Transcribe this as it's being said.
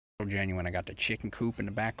Genuine. I got the chicken coop in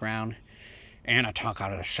the background, and I talk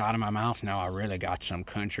out of the side of my mouth. Now I really got some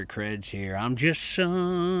country creds here. I'm just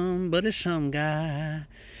some guy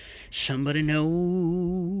somebody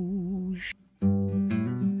knows.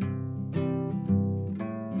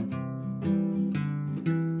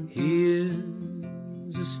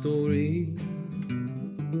 Here's a story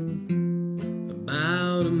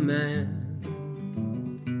about a man.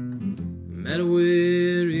 No matter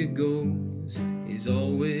where he goes, he's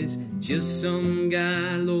always just some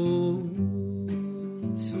guy, Lord,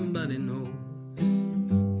 somebody knows.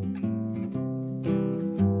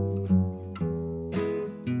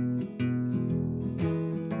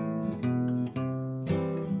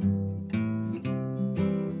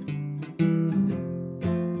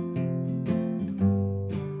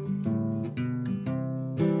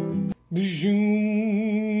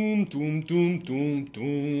 Doom, doom, doom,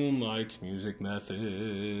 doom, Mike's Music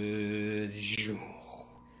Method.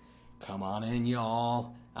 Come on in,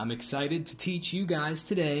 y'all. I'm excited to teach you guys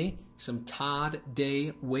today some Todd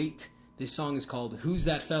Day Wait. This song is called Who's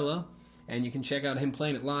That Fella? And you can check out him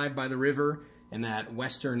playing it live by the river in that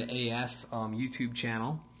Western AF YouTube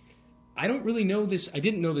channel. I don't really know this. I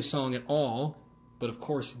didn't know this song at all. But of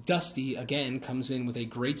course, Dusty, again, comes in with a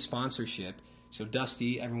great sponsorship. So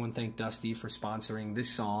Dusty, everyone thank Dusty for sponsoring this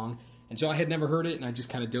song. And so I had never heard it, and I just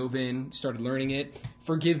kind of dove in, started learning it.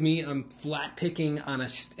 Forgive me, I'm flat picking on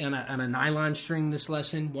a nylon string this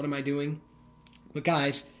lesson. What am I doing? But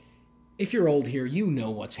guys, if you're old here, you know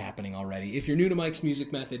what's happening already. If you're new to Mike's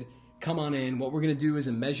Music Method, come on in. What we're going to do is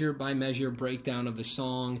a measure-by-measure breakdown of the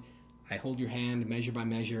song. I hold your hand, measure by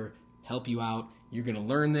measure, help you out. You're going to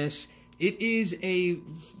learn this. It is a,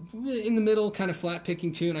 in the middle, kind of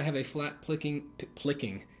flat-picking tune. I have a flat-picking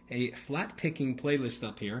playlist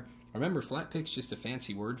up here. Remember, flat pick's just a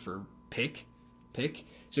fancy word for pick.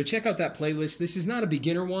 So check out that playlist. This is not a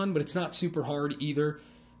beginner one, but it's not super hard either.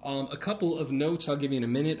 A couple of notes I'll give you in a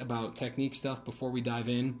minute about technique stuff before we dive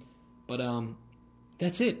in. But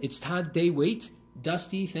that's it. It's Todd Day Wait.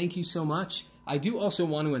 Dusty, thank you so much. I do also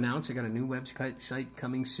want to announce I got a new website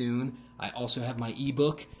coming soon. I also have my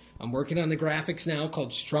ebook. I'm working on the graphics now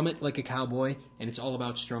called Strum It Like a Cowboy, and it's all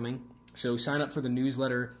about strumming. So sign up for the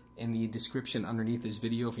newsletter in the description underneath this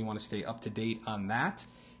video if you want to stay up to date on that.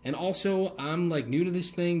 And also, I'm like new to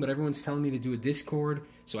this thing, but everyone's telling me to do a Discord.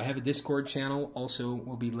 So I have a Discord channel, also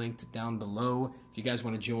will be linked down below. If you guys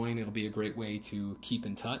want to join, it'll be a great way to keep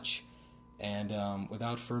in touch. And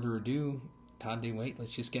without further ado, Todd Day Wait,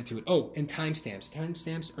 let's just get to it. Oh, and timestamps.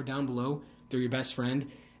 Timestamps are down below. They're your best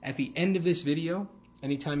friend. At the end of this video,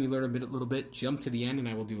 anytime you learn a little bit, jump to the end, and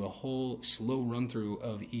I will do a whole slow run-through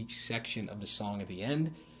of each section of the song at the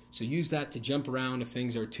end. So use that to jump around if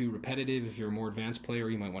things are too repetitive. If you're a more advanced player,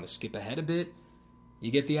 you might want to skip ahead a bit.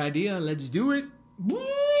 You get the idea. Let's do it.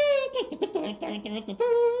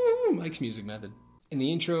 Mike's Music Method. In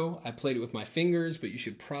the intro, I played it with my fingers, but you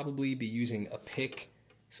should probably be using a pick.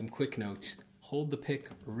 Some quick notes. Hold the pick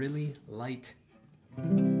really light.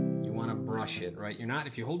 You want to brush it, right? You're not,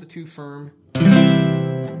 if you hold it too firm,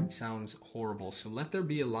 it sounds horrible. So let there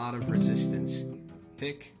be a lot of resistance.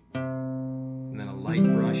 Pick. And then a light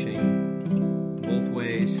brushing, both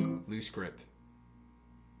ways, loose grip.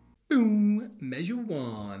 Boom, measure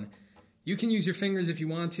one. You can use your fingers if you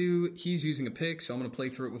want to. He's using a pick, so I'm going to play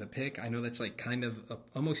through it with a pick. I know that's like kind of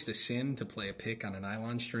almost a sin to play a pick on a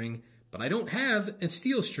nylon string, but I don't have a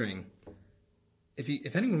steel string.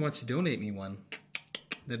 If anyone wants to donate me one,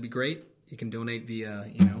 that'd be great. You can donate via,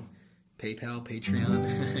 PayPal,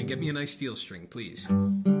 Patreon. Get me a nice steel string, please.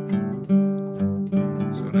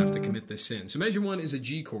 So I don't have to commit this sin. So measure one is a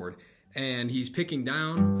G chord, and he's picking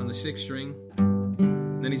down on the 6th string,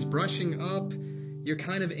 and then he's brushing up. You're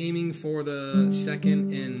kind of aiming for the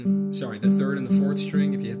 2nd and, sorry, the 3rd and the 4th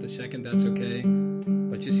string. If you hit the 2nd, that's okay,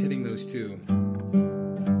 but just hitting those two.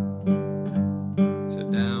 So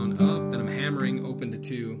down, up, then I'm hammering open to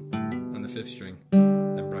 2 on the 5th string,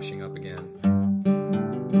 then brushing up again.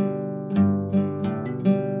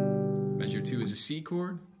 Measure 2 is a C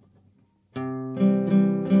chord.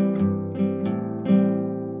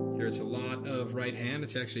 Here's a lot of right hand.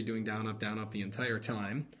 It's actually doing down, up the entire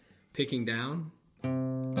time. Picking down,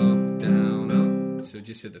 up, down, up. So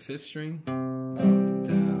just hit the 5th string, up,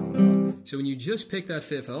 down, up. So when you just pick that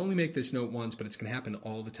 5th, I'll only make this note once, but it's going to happen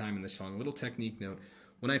all the time in this song. A little technique note.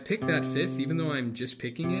 When I pick that 5th, even though I'm just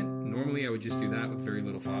picking it, normally I would just do that with very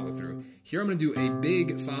little follow through. Here I'm going to do a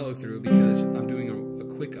big follow through because I'm doing a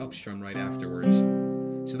quick up strum right afterwards.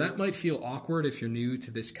 So that might feel awkward if you're new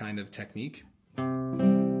to this kind of technique.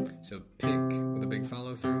 So pick with a big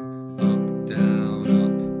follow through, up, down,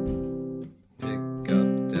 up. Pick,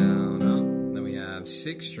 up, down, up. And then we have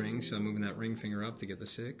 6 strings, so I'm moving that ring finger up to get the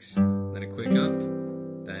 6. Then a quick up,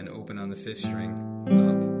 then open on the 5th string,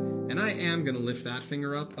 up. And I am going to lift that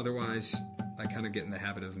finger up, otherwise I kind of get in the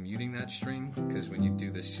habit of muting that string, because when you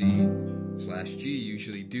do the C/G, you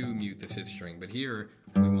usually do mute the 5th string. But here,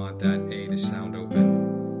 we want that A to sound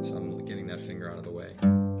open, so I'm getting that finger out of the way.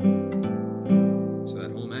 So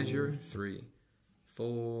that whole measure, 3,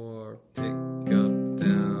 4, pick up,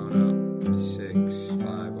 down, up, 6,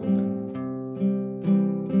 5, open.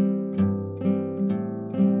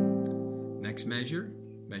 Next measure,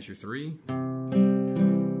 measure 3.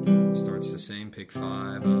 Starts the same, pick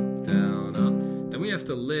 5, up, down, up. Then we have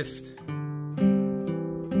to lift.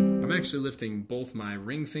 I'm actually lifting both my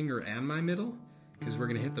ring finger and my middle, because we're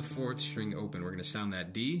going to hit the 4th string open. We're going to sound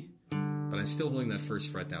that D, but I'm still holding that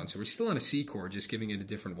 1st fret down. So we're still on a C chord, just giving it a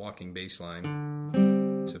different walking bass line.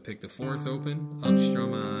 So pick the 4th open, up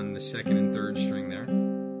strum on the 2nd and 3rd string there.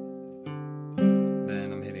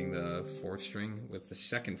 Then I'm hitting the 4th string with the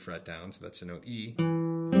 2nd fret down, so that's the note E,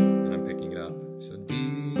 and I'm picking it up. So D,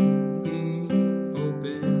 E,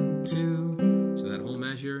 open, 2, so that whole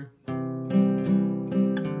measure.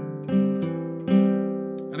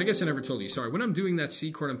 I guess I never told you, sorry. When I'm doing that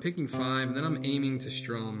C chord, I'm picking 5, and then I'm aiming to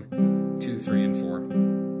strum 2, 3, and 4.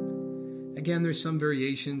 Again, there's some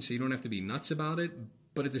variation, so you don't have to be nuts about it,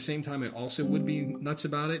 but at the same time, I also would be nuts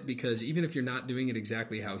about it, because even if you're not doing it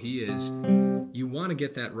exactly how he is, you want to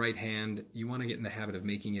get that right hand, you want to get in the habit of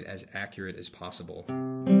making it as accurate as possible. So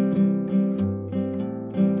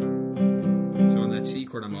on that C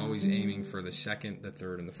chord, I'm always aiming for the 2nd, the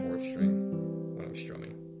 3rd, and the 4th string when I'm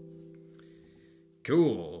strumming.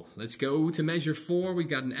 Cool. Let's go to measure 4. We've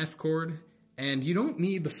got an F chord, and you don't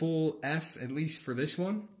need the full F, at least for this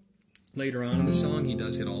one. Later on in the song, he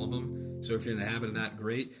does hit all of them. So if you're in the habit of that,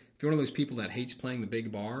 great. If you're one of those people that hates playing the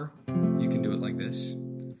big bar, you can do it like this.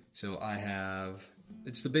 So I have,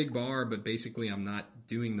 it's the big bar, but basically I'm not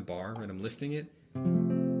doing the bar, right? I'm lifting it,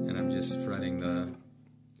 and I'm just fretting the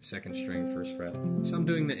 2nd string, 1st fret. So I'm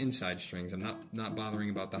doing the inside strings. I'm not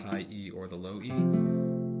bothering about the high E or the low E.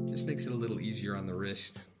 Just makes it a little easier on the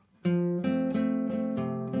wrist.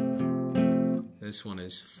 This one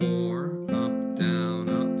is 4, up, down,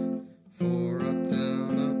 up, 4, up,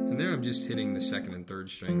 down, up. And there I'm just hitting the 2nd and 3rd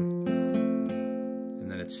string.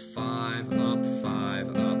 And then it's 5, up,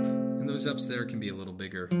 5, up. And those ups there can be a little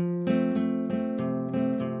bigger. And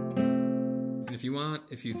if you want,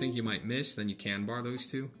 if you think you might miss, then you can bar those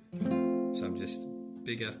two. So I'm just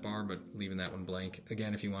big F bar, but leaving that one blank.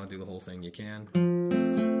 Again, if you want to do the whole thing, you can.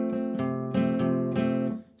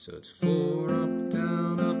 So it's 4 up,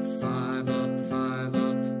 down, up, 5 up, 5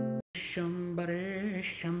 up. Somebody,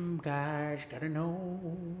 some guys gotta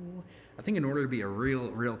know. I think in order to be a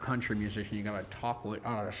real country musician, you gotta talk with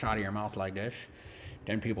out of the side of your mouth like this.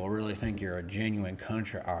 Then people really think you're a genuine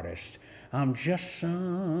country artist. I'm just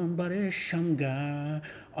somebody, some guy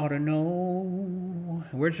ought to know.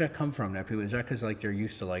 Where does that come from? That people, is that because like they're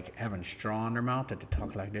used to like having straw in their mouth that they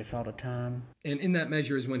talk like this all the time? And in that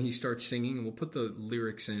measure is when he starts singing, and we'll put the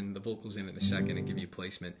lyrics in, the vocals in a second and give you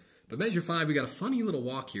placement. But measure 5, we got a funny little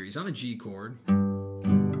walk here. He's on a G chord.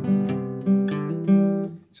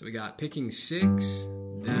 So we got picking 6,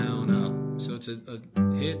 down, up. So it's a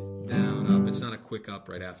hit, down, up. It's not a quick up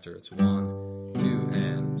right after. It's 1, 2,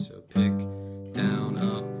 and. So pick, down,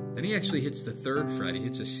 up. Then he actually hits the 3rd fret. He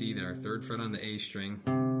hits a C there, 3rd fret on the A string.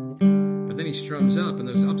 But then he strums up, and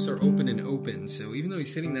those ups are open and open. So even though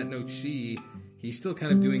he's hitting that note C, he's still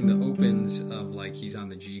kind of doing the opens of like he's on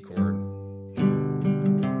the G chord.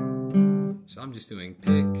 So I'm just doing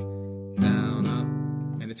pick, down, up.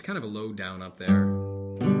 And it's kind of a low down up there.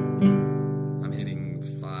 I'm hitting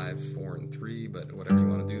 5, 4, and 3, but whatever you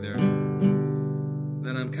want to do there.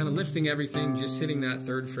 Then I'm kind of lifting everything, just hitting that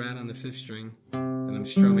 3rd fret on the 5th string. Then I'm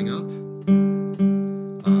strumming up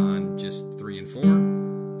on just 3 and 4.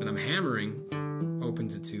 Then I'm hammering open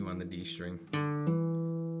to 2 on the D string.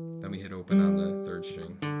 Then we hit open on the 3rd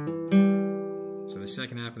string. So the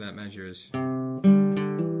second half of that measure is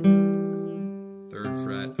 3rd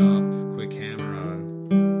fret up, quick hammer on,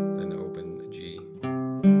 then open G.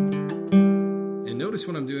 And notice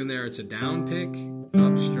what I'm doing there, it's a down pick,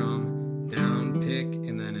 up strum, down pick,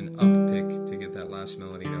 and then an up pick to get that last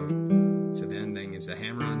melody note. So the ending is the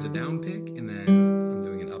hammer-on's a down pick, and then I'm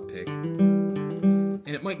doing an up pick. And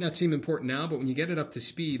it might not seem important now, but when you get it up to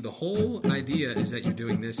speed, the whole idea is that you're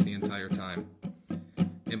doing this the entire time.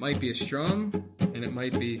 It might be a strum, and it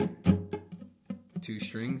might be 2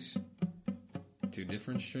 strings, 2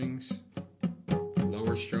 different strings,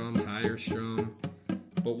 lower strum, higher strum.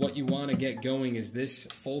 But what you want to get going is this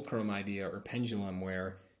fulcrum idea or pendulum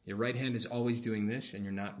where your right hand is always doing this and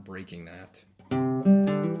you're not breaking that.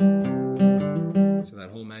 So that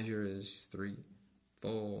whole measure is 3,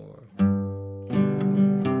 4, 3,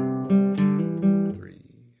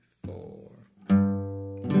 4.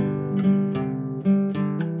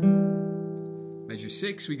 Measure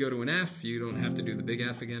 6, we go to an F. You don't have to do the big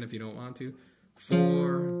F again if you don't want to.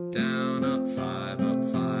 4, down, up, 5, up,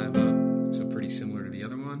 5, up. So pretty similar to the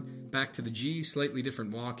other one. Back to the G, slightly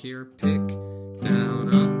different walk here. Pick, down,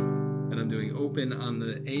 up. And I'm doing open on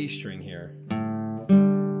the A string here.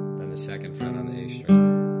 Then the second fret on the A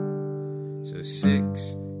string. So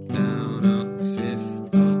 6, down, up, 5th,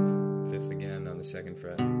 up. 5th again on the second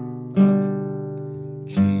fret. Up.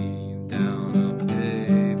 G, down, up,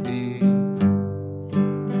 A, B.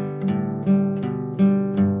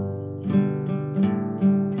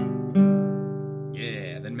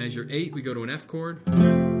 Yeah, then measure 8, we go to an F chord.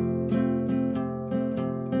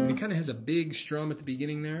 Kind of has a big strum at the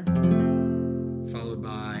beginning there, followed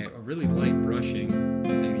by a really light brushing,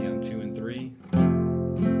 maybe on 2 and 3.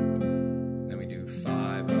 Then we do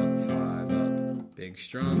 5 up, big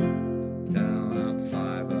strum, down, up,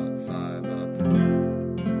 5 up, 5 up.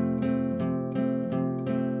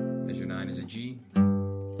 Measure 9 is a G.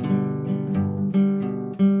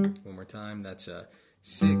 One more time, that's a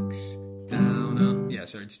 6, down, up. Yeah,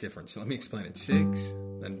 sorry, it's different, so let me explain it. 6,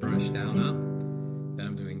 then brush down, up. Then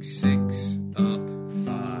I'm doing 6, up,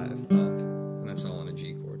 5, up, and that's all on a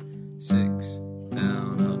G chord. 6,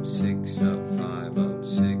 down, up, 6, up, 5, up,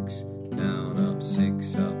 6, down, up,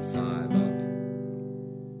 6, up, 5, up.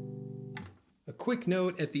 A quick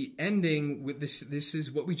note at the ending, with this is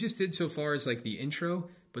what we just did so far is like the intro,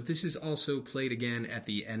 but this is also played again at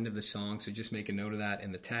the end of the song, so just make a note of that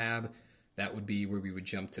in the tab. That would be where we would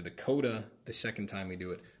jump to the coda the second time we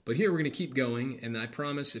do it. But here we're going to keep going, and I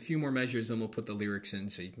promise a few more measures, then we'll put the lyrics in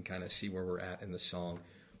so you can kind of see where we're at in the song.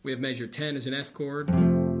 We have measure 10 as an F chord.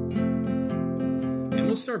 And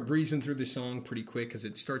we'll start breezing through the song pretty quick because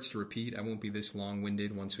it starts to repeat. I won't be this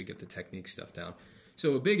long-winded once we get the technique stuff down.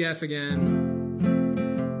 So a big F again.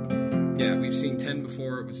 Yeah, we've seen 10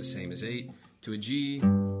 before. It was the same as 8. To a G.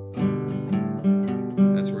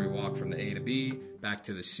 That's where we walk from the A to B. Back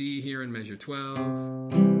to the C here in measure 12.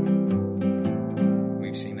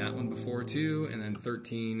 We've seen that one before too. And then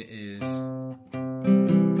 13 is a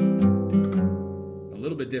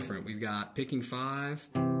little bit different. We've got picking 5,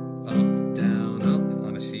 up, down, up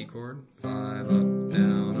on a C chord. 5, up,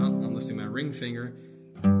 down, up. I'm lifting my ring finger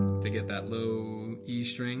to get that low E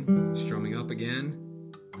string, strumming up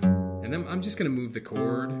again. And then I'm just going to move the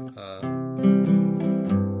chord.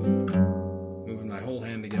 Moving my whole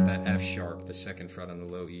hand to get that F sharp, the second fret on the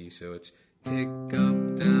low E. So it's pick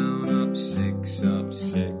up, down, up, 6, up,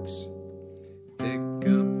 6. Pick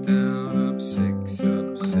up, down, up, 6,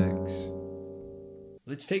 up, 6.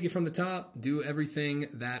 Let's take it from the top, do everything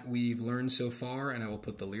that we've learned so far, and I will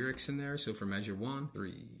put the lyrics in there. So for measure 1,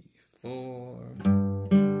 3, 4.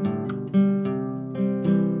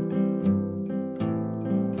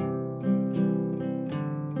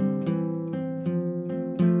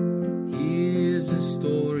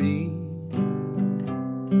 Story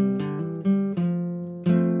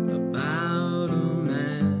about a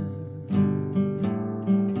man.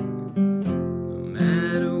 No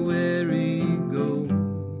matter where he goes,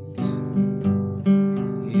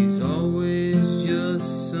 he's always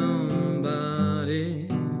just somebody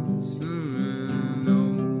someone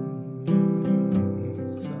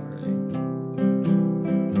knows. Sorry.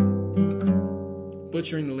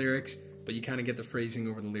 Butchering the lyrics, but you kind of get the phrasing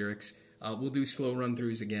over the lyrics. We'll do slow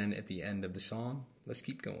run-throughs again at the end of the song. Let's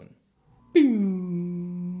keep going.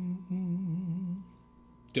 Boom.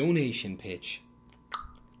 Donation pitch.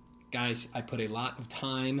 Guys, I put a lot of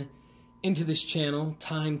time into this channel.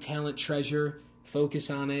 Time, talent, treasure. Focus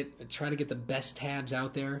on it. I try to get the best tabs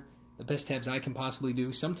out there. The best tabs I can possibly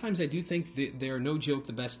do. Sometimes I do think they are, no joke,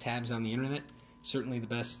 the best tabs on the internet. Certainly the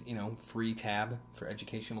best, free tab for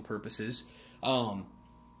educational purposes.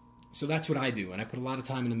 So that's what I do, and I put a lot of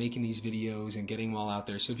time into making these videos and getting them all out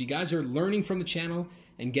there. So if you guys are learning from the channel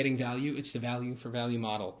and getting value, it's the value for value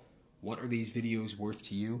model. What are these videos worth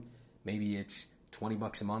to you? Maybe it's 20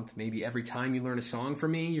 bucks a month. Maybe every time you learn a song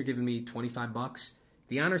from me, you're giving me 25 bucks.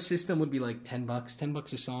 The honor system would be like 10 bucks. 10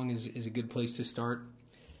 bucks a song is a good place to start.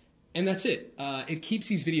 And that's it. It keeps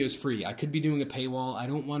these videos free. I could be doing a paywall. I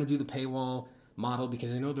don't want to do the paywall model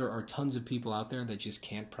because I know there are tons of people out there that just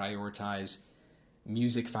can't prioritize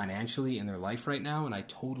music financially in their life right now, and I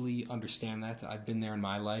totally understand that. I've been there in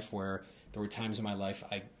my life where there were times in my life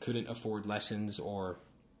I couldn't afford lessons or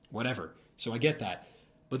whatever. So I get that.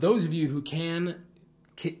 But those of you who can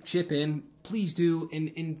chip in, please do,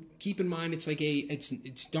 and keep in mind it's like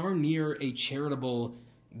it's darn near a charitable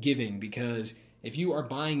giving, because If you are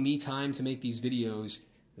buying me time to make these videos,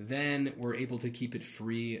 then we're able to keep it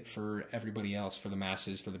free for everybody else, for the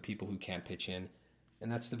masses, for the people who can't pitch in.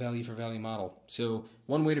 And that's the value for value model. So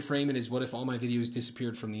one way to frame it is, what if all my videos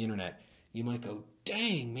disappeared from the internet? You might go,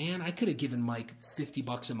 dang, man, I could have given Mike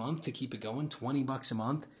 $50 a month to keep it going, $20 a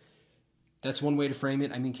month. That's one way to frame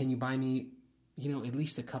it. I mean, can you buy me, you know, at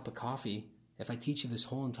least a cup of coffee? If I teach you this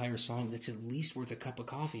whole entire song, that's at least worth a cup of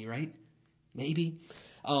coffee, right? Maybe.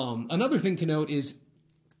 Another thing to note is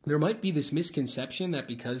there might be this misconception that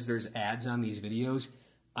because there's ads on these videos,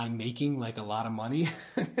 I'm making like a lot of money.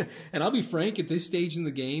 And I'll be frank, at this stage in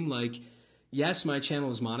the game, like, yes, my channel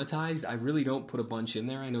is monetized. I really don't put a bunch in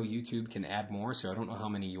there. I know YouTube can add more, so I don't know how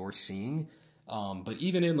many you're seeing. But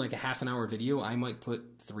even in like a half-an-hour video, I might put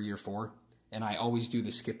 3 or 4. And I always do the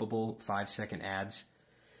skippable 5-second ads.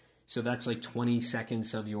 So that's like 20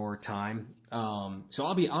 seconds of your time. So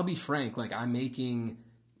I'll be frank, like I'm making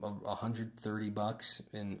 $130,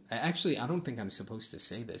 and actually I don't think I'm supposed to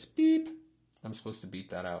say this. Beep. I'm supposed to beep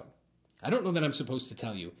that out. I don't know that I'm supposed to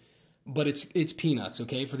tell you, but it's peanuts,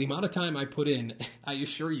 okay? For the amount of time I put in, I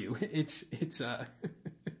assure you, it's it's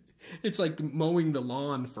like mowing the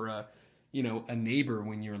lawn for a neighbor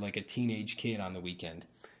when you're like a teenage kid on the weekend.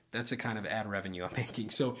 That's the kind of ad revenue I'm making.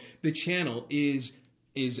 So the channel is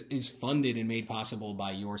funded and made possible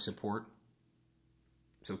by your support.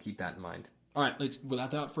 So keep that in mind. All right,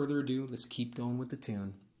 without further ado, let's keep going with the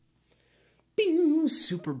tune. Bing!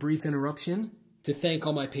 Super brief interruption to thank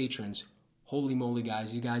all my patrons. Holy moly,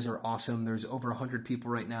 guys, you guys are awesome. There's over 100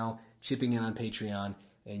 people right now chipping in on Patreon,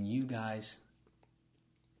 and you guys.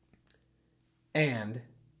 And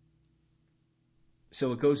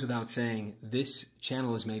so it goes without saying, this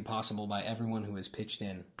channel is made possible by everyone who has pitched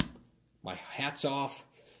in. My hat's off,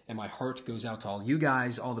 and my heart goes out to all you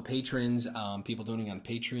guys, all the patrons, people donating on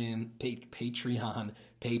Patreon,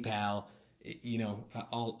 PayPal. You know,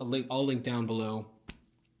 I'll link down below.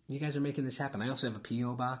 You guys are making this happen. I also have a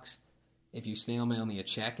P.O. box. If you snail mail me a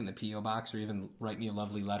check in the P.O. box, or even write me a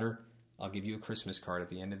lovely letter, I'll give you a Christmas card at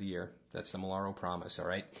the end of the year. That's the Molaro promise, all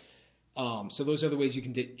right? So those are the ways you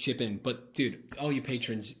can chip in. But, dude, all you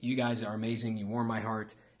patrons, you guys are amazing. You warm my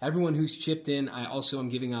heart. Everyone who's chipped in, I also am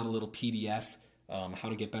giving out a little PDF, how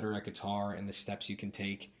to get better at guitar and the steps you can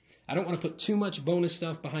take. I don't want to put too much bonus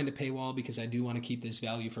stuff behind a paywall because I do want to keep this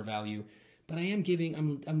value for value. But I am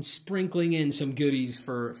I'm sprinkling in some goodies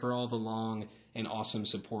for all the long and awesome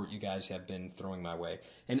support you guys have been throwing my way.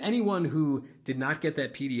 And anyone who did not get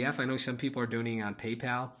that PDF, I know some people are donating on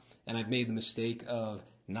PayPal, and I've made the mistake of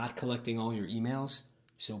not collecting all your emails.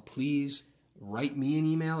 So please write me an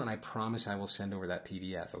email, and I promise I will send over that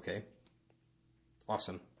PDF, okay?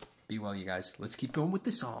 Awesome. Be well, you guys. Let's keep going with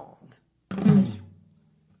the song.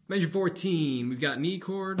 Measure 14. We've got an E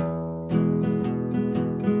chord.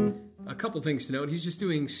 A couple things to note. He's just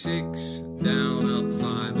doing 6, down, up,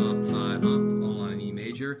 5, up, all on an E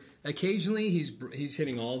major. Occasionally, he's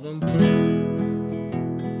hitting all of them.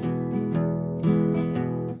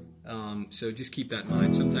 So just keep that in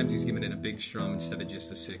mind. Sometimes he's giving it a big strum instead of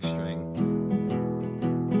just a 6 string.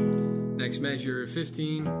 Next measure,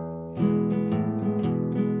 15.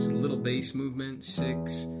 Just a little bass movement,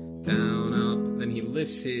 6, down, up. Then he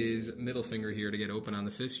lifts his middle finger here to get open on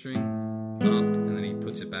the 5th string, up, and then he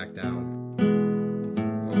puts it back down.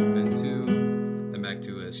 Open 2, then back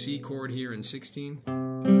to a C chord here in 16.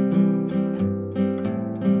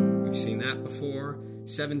 We've seen that before.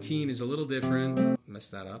 17 is a little different.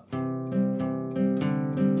 Messed that up.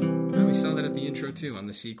 We saw that at the intro too on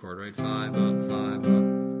the C chord, right? 5 up, 5 up,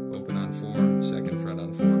 open on 4, 2nd fret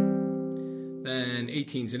on 4. Then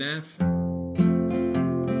 18's an F.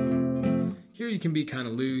 Here you can be kind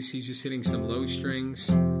of loose. He's just hitting some low strings,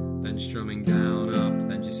 then strumming down, up,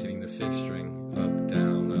 then just hitting the 5th string, up,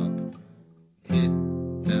 down, up, hit,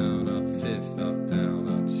 down, up, 5th, up, down,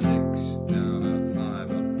 up, 6, down, up,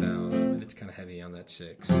 5, up, down, up, and it's kind of heavy on that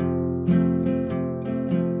 6.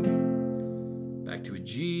 Back to a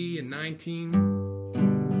G and 19.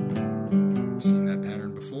 We've seen that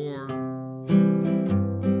pattern before.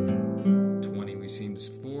 20 we've seen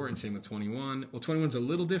before, and same with 21. Well, 21's a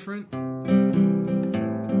little different.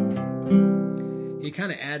 He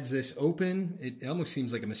kind of adds this open. It almost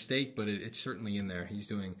seems like a mistake, but it's certainly in there. He's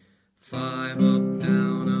doing 5 up,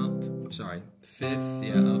 down, up. Sorry, 5th,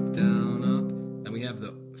 yeah, up, down, up. Then we have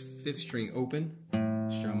the 5th string open,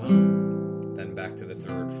 strum up, then back to the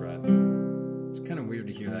 3rd fret. It's kind of weird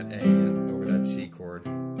to hear that A over that C chord.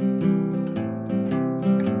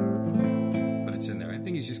 But it's in there. I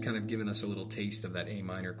think he's just kind of giving us a little taste of that A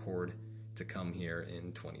minor chord to come here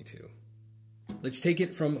in 22. Let's take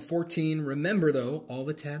it from 14. Remember, though, all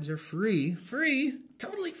the tabs are free. Free!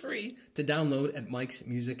 totally free to download at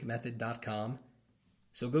mikesmusicmethod.com.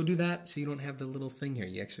 So go do that so you don't have the little thing here.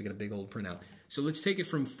 You actually get a big old printout. So let's take it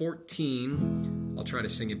from 14. I'll try to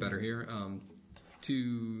sing it better here.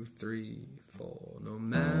 2, 3, 4. No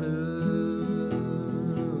matter,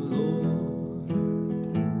 Lord,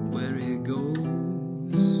 where it goes,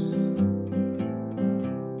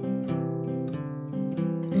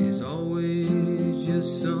 is always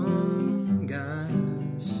just some guy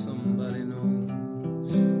somebody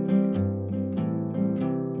knows.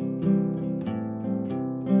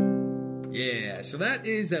 Yeah, so that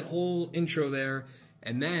is that whole intro there.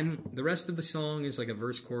 And then the rest of the song is like a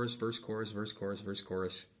verse, chorus, verse, chorus, verse, chorus, verse,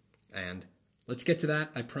 chorus. And let's get to that.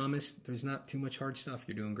 I promise there's not too much hard stuff.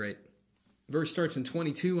 You're doing great. Verse starts in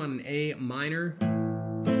 22 on an A minor.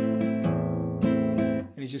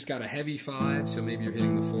 And he's just got a heavy 5, so maybe you're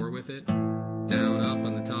hitting the 4 with it. Down, up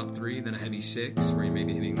on the top 3, then a heavy 6, where you may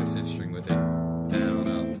be hitting the 5th string with it. Down,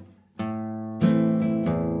 up.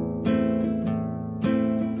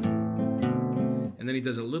 And then he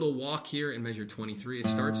does a little walk here in measure 23. It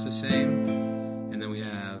starts the same. And then we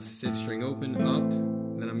have 5th string open, up.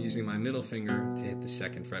 And then I'm using my middle finger to hit the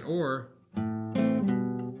 2nd fret. Or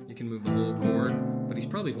you can move the whole chord, but he's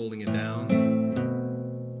probably holding it down.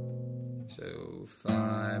 So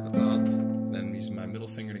 5, up. Then I'm using my middle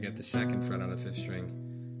finger to get the 2nd fret on the 5th string.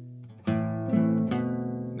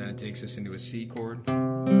 And then it takes us into a C chord.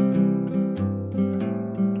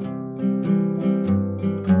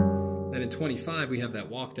 25, we have that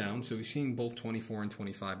walk down, so we've seen both 24 and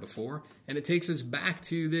 25 before, and it takes us back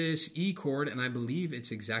to this E chord, and I believe it's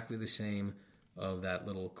exactly the same of that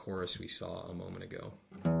little chorus we saw a moment ago.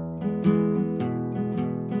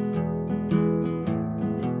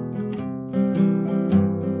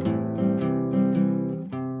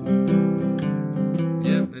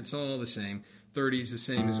 Yeah, it's all the same. 30 is the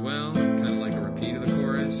same as well, kind of like a repeat of the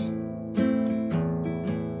chorus.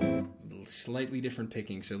 Slightly different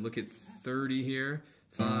picking, so look at 30 here.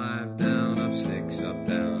 5, down, up, 6, up,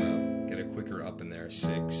 down, up. Get a quicker up in there.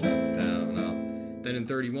 6, up, down, up. Then in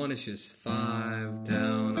 31, it's just 5,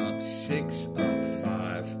 down, up, 6, up,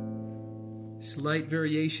 5. Slight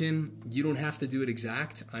variation. You don't have to do it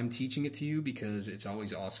exact. I'm teaching it to you because it's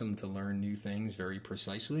always awesome to learn new things very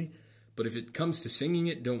precisely. But if it comes to singing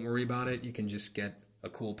it, don't worry about it. You can just get a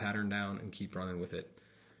cool pattern down and keep running with it.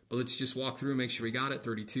 But let's just walk through, make sure we got it.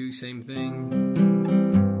 32, same thing.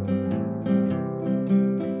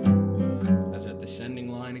 That's that descending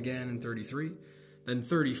line again in 33. Then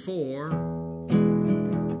 34. A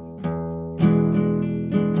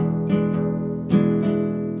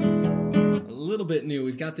little bit new.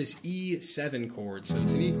 We've got this E7 chord. So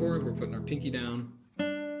it's an E chord. We're putting our pinky down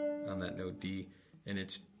on that note D. And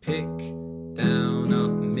it's pick, down,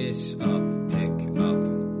 up, miss, up, pick,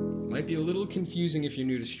 up. Might be a little confusing if you're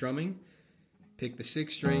new to strumming. Pick the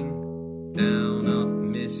 6th string, down, up,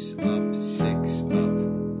 miss, up, 6,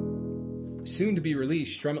 up. Soon to be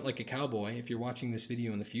released, Strum It Like a Cowboy. If you're watching this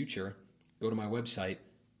video in the future, go to my website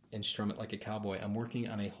and Strum It Like a Cowboy. I'm working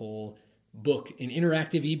on a whole book, an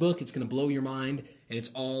interactive ebook. It's going to blow your mind, and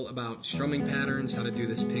it's all about strumming patterns, how to do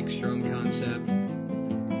this pick strum concept,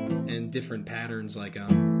 and different patterns like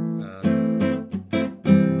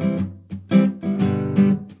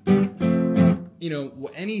you know,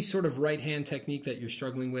 any sort of right hand technique that you're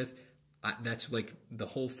struggling with. That's like the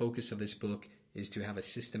whole focus of this book, is to have a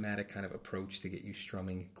systematic kind of approach to get you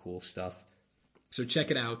strumming cool stuff. So check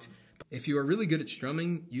it out. If you are really good at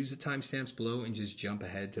strumming, use the timestamps below and just jump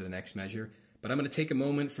ahead to the next measure. But I'm going to take a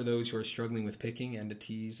moment for those who are struggling with picking and to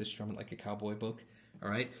tease the Strum It Like a Cowboy book. All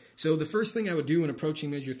right. So the first thing I would do when approaching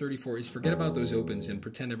measure 34 is forget about those opens and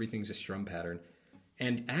pretend everything's a strum pattern.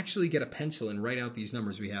 And actually get a pencil and write out these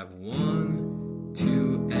numbers. We have 1,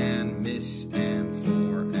 2, and miss, and 4,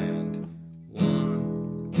 and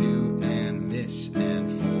 1, 2, and miss,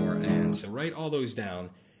 and 4, and. So write all those down.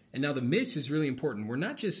 And now the miss is really important. We're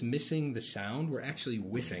not just missing the sound, we're actually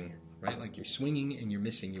whiffing, right? Like you're swinging and you're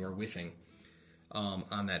missing, you are whiffing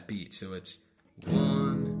on that beat. So it's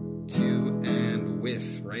 1, 2, and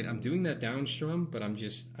whiff, right? I'm doing that down strum, but I'm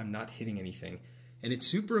not hitting anything. And it's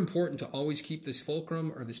super important to always keep this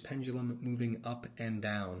fulcrum or this pendulum moving up and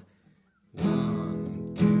down.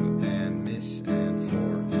 1, 2, and miss, and 4,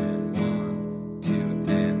 and 1, 2,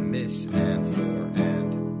 and miss, and 4,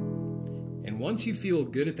 and. And once you feel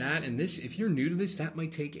good at that, and this, if you're new to this, that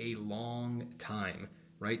might take a long time,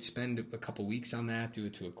 right? Spend a couple weeks on that, do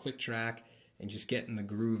it to a click track, and just get in the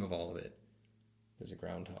groove of all of it. There's a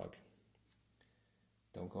groundhog.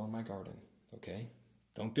 Don't go in my garden, okay?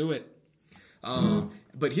 Don't do it.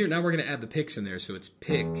 But here, now we're going to add the picks in there. So it's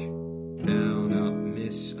pick, down, up,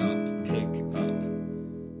 miss, up, pick, up.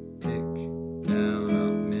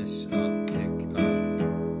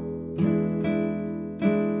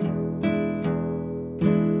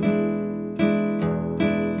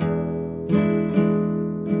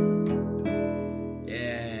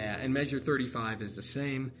 35 is the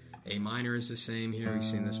same. A minor is the same here. We've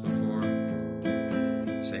seen this before.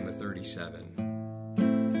 Same with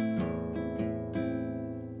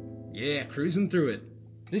 37. Yeah, cruising through it.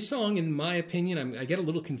 This song, in my opinion, I get a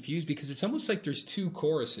little confused because it's almost like there's two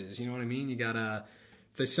choruses. You know what I mean? You got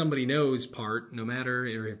the somebody knows part, no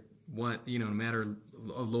matter what, you know, no matter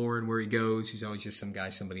Lord where he goes, he's always just some guy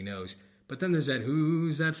somebody knows. But then there's that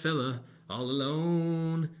who's that fella all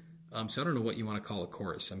alone. So I don't know what you want to call a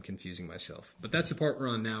chorus. I'm confusing myself. But that's the part we're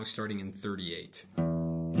on now, starting in 38.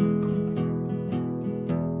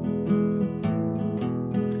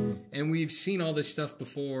 And we've seen all this stuff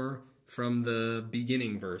before from the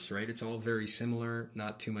beginning verse, right? It's all very similar,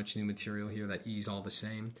 not too much new material here. That E's all the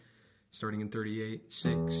same. Starting in 38,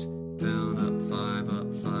 6, down, up, 5,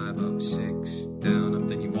 up, 6, down, up.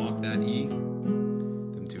 Then you walk that E,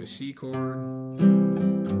 then to a C chord.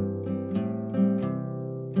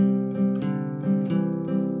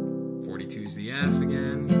 42 is the F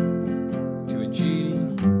again, to a G,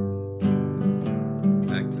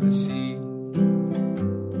 back to the C.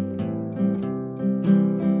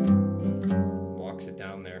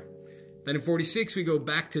 Then in 46, we go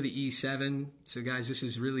back to the E7. So guys, this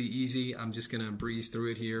is really easy. I'm just going to breeze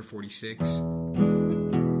through it here. 46.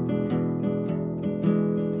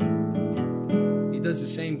 He does the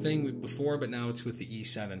same thing before, but now it's with the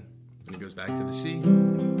E7. And he goes back to the C.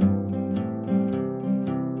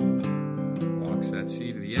 Walks that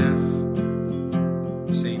C to the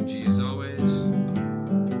F. Same G as always.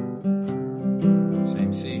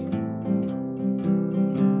 Same C.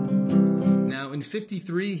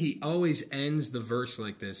 53, he always ends the verse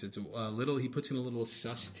like this. It's a little, he puts in a little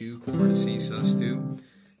sus2 chord, a C sus2.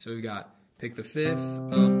 So we got pick the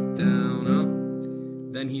 5th, up, down, up.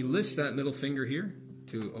 Then he lifts that middle finger here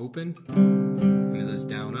to open, and it does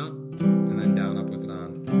down, up, and then down, up with it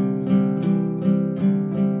on.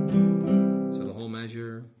 So the whole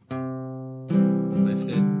measure, lift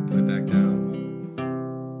it, put it back down.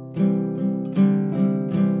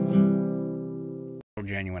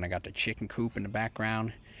 Genuine. I got the chicken coop in the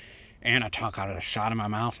background, and I talk out of the side of my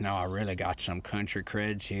mouth. Now I really got some country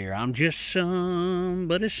creds here. I'm just some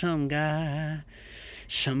guy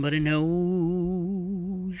somebody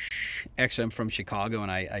knows. Actually, I'm from Chicago,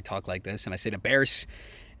 and I talk like this, and I say the Bears,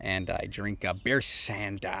 and I drink beers,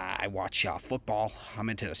 and I watch football. I'm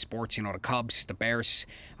into the sports, you know, the Cubs, the Bears.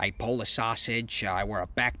 I pull a sausage. I wear a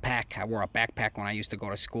backpack. I wore a backpack when I used to go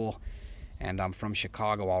to school, and I'm from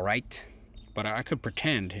Chicago, all right? But I could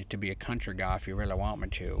pretend to be a country guy if you really want me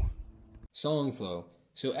to. Song flow.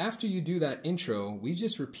 So after you do that intro, we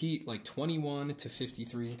just repeat like 21 to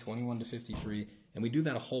 53, 21 to 53, and we do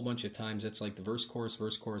that a whole bunch of times. That's like the verse, chorus,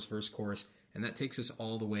 verse, chorus, verse, chorus, and that takes us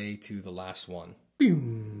all the way to the last one.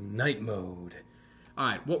 Boom! Night mode. All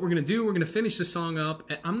right, what we're going to do, we're going to finish the song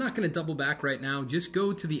up. I'm not going to double back right now. Just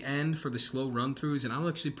go to the end for the slow run-throughs, and I'll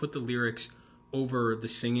actually put the lyrics over the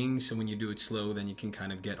singing, so when you do it slow, then you can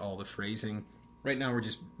kind of get all the phrasing. Right now, we're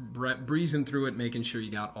just breezing through it, making sure you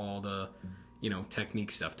got all the, you know,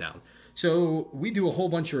 technique stuff down. So we do a whole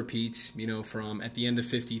bunch of repeats, you know, from at the end of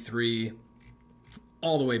 53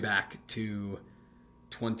 all the way back to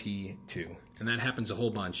 22. And that happens a whole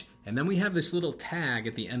bunch. And then we have this little tag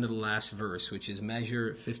at the end of the last verse, which is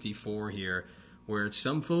measure 54 here, where it's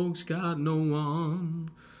some folks got no one.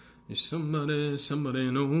 Somebody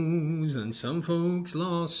knows, and some folks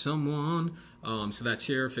lost someone. So that's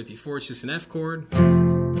here, 54, it's just an F chord.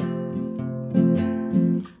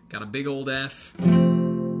 Got a big old F.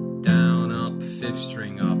 Down, up, 5th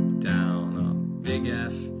string, up, down, up. Big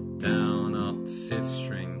F, down, up, 5th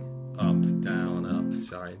string, up, down, up.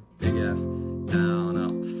 Sorry, big F, down,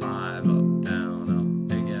 up, 5, up, down, up.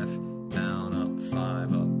 Big F, down, up,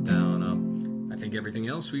 5, up, down, up. I think everything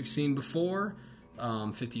else we've seen before.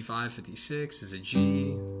 55, 56 is a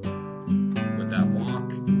G with that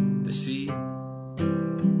walk, the C.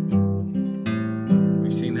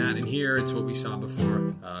 We've seen that in here. It's what we saw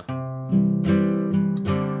before,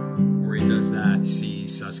 where he does that C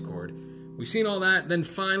sus chord. We've seen all that. Then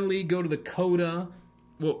finally go to the coda.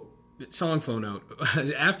 Well, song flow note.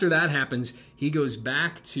 After that happens, he goes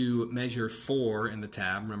back to measure 4 in the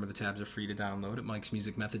tab. Remember, the tabs are free to download at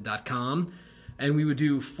mikesmusicmethod.com. And we would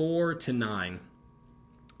do 4 to 9.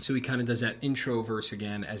 So he kind of does that intro verse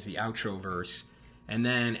again as the outro verse. And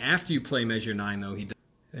then after you play measure 9, though, he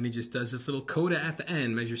just does this little coda at the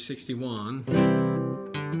end, measure 61.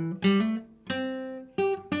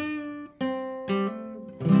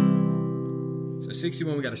 So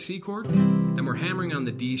 61, we got a C chord. Then we're hammering on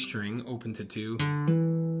the D string, open to 2.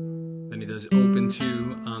 Then he does open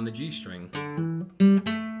 2 on the G string.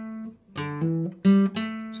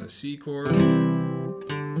 So C chord.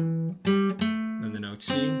 note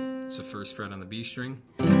C. It's the first fret on the B string.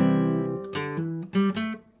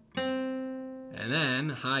 And then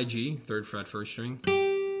high G, 3rd fret, 1st string.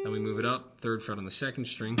 Then we move it up, 3rd fret on the 2nd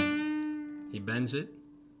string. He bends it.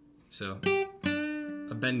 So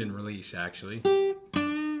a bend and release, actually.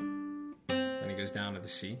 Then he goes down to the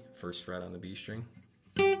C, 1st fret on the B string.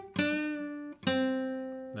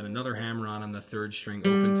 Then another hammer on the 3rd string,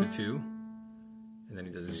 open to 2. And then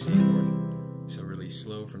he does a C chord. So release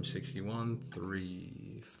slow from 61,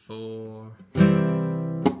 3, 4.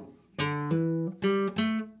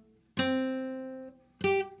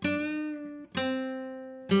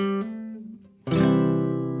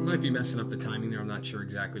 Might be messing up the timing there. I'm not sure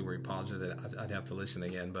exactly where he pauses it. I'd have to listen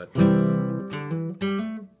again, but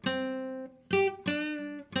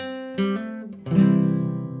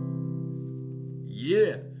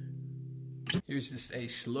yeah. Here's just a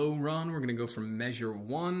slow run. We're going to go from measure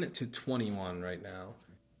 1 to 21 right now.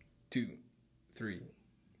 2, 3,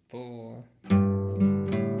 4.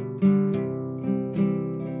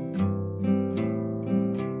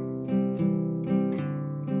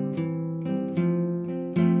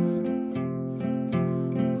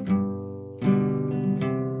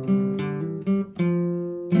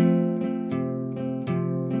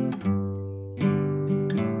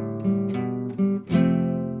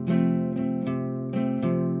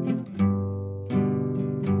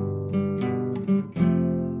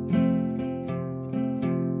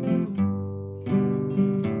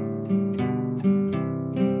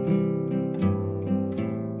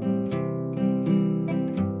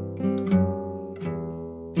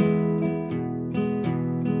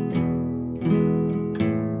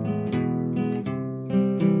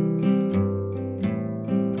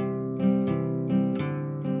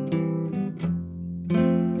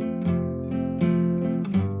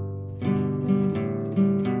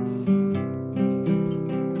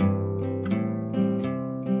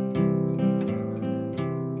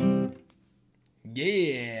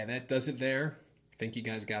 Yeah, that does it there. I think you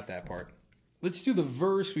guys got that part. Let's do the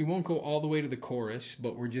verse. We won't go all the way to the chorus,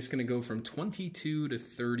 but we're just going to go from 22 to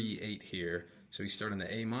 38 here. So we start on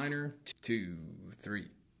the A minor, 2, 3,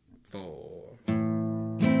 4.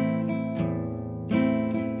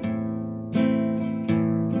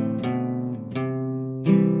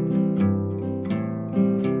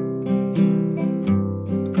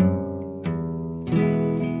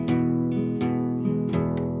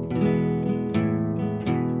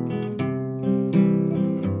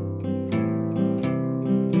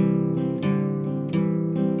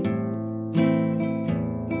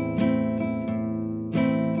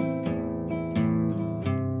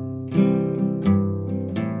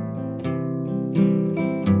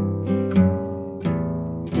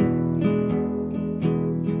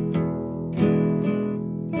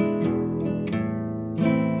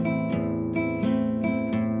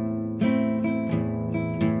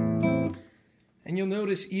 And you'll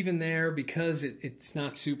notice even there, because it's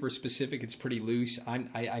not super specific, it's pretty loose.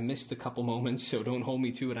 I missed a couple moments, so don't hold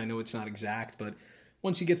me to it. I know it's not exact, but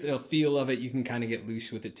once you get the feel of it, you can kind of get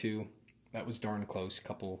loose with it too. That was darn close. A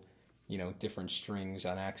couple, different strings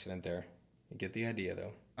on accident there. You get the idea,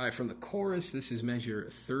 though. All right, from the chorus, this is measure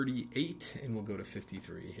 38, and we'll go to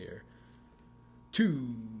 53 here.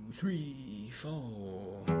 2, 3,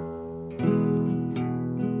 4.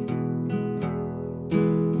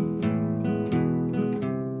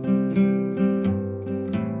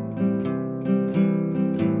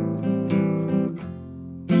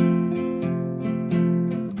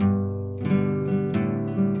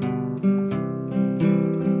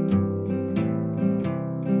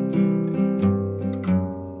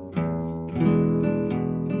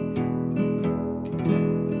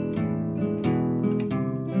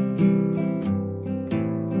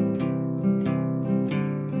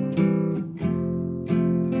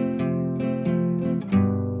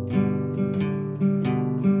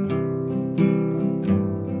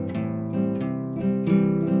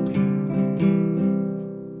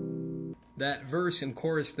 That verse and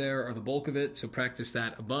chorus there are the bulk of it, so practice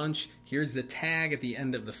that a bunch. Here's the tag at the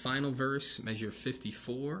end of the final verse, measure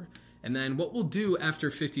 54. And then what we'll do after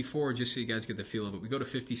 54, just so you guys get the feel of it, we go to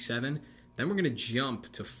 57, then we're going to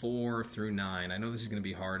jump to 4 through 9. I know this is going to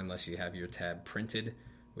be hard unless you have your tab printed,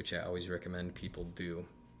 which I always recommend people do.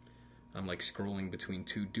 I'm like scrolling between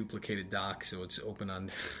 2 duplicated docs, so it's open on,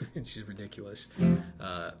 it's just ridiculous.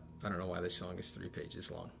 I don't know why this song is 3 pages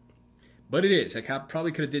long. But it is. I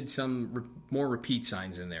probably could have did some more repeat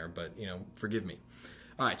signs in there, but, forgive me.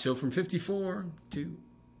 All right, so from 54, 2,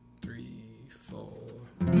 3, 4.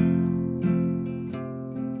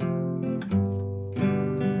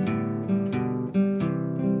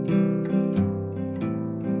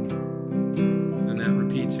 And that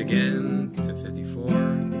again to 54.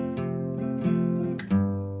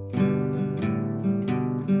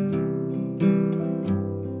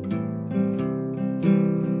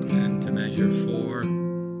 And to measure 4.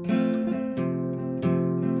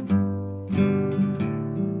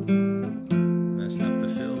 Messed up the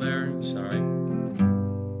fill there, sorry.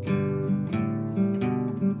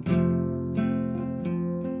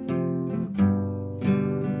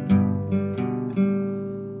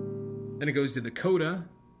 Then it goes to the Coda,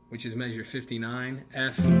 which is measure 59,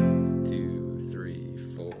 F, 2, 3,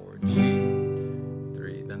 4, G,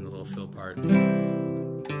 3, then the little fill part.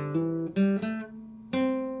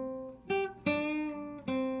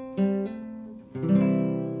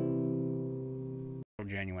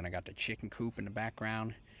 Genuine. I got the chicken coop in the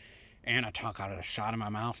background, and I talk out of the side of my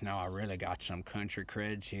mouth. Now I really got some country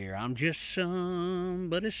creds here. I'm just some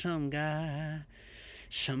guy.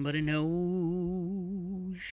 Somebody knows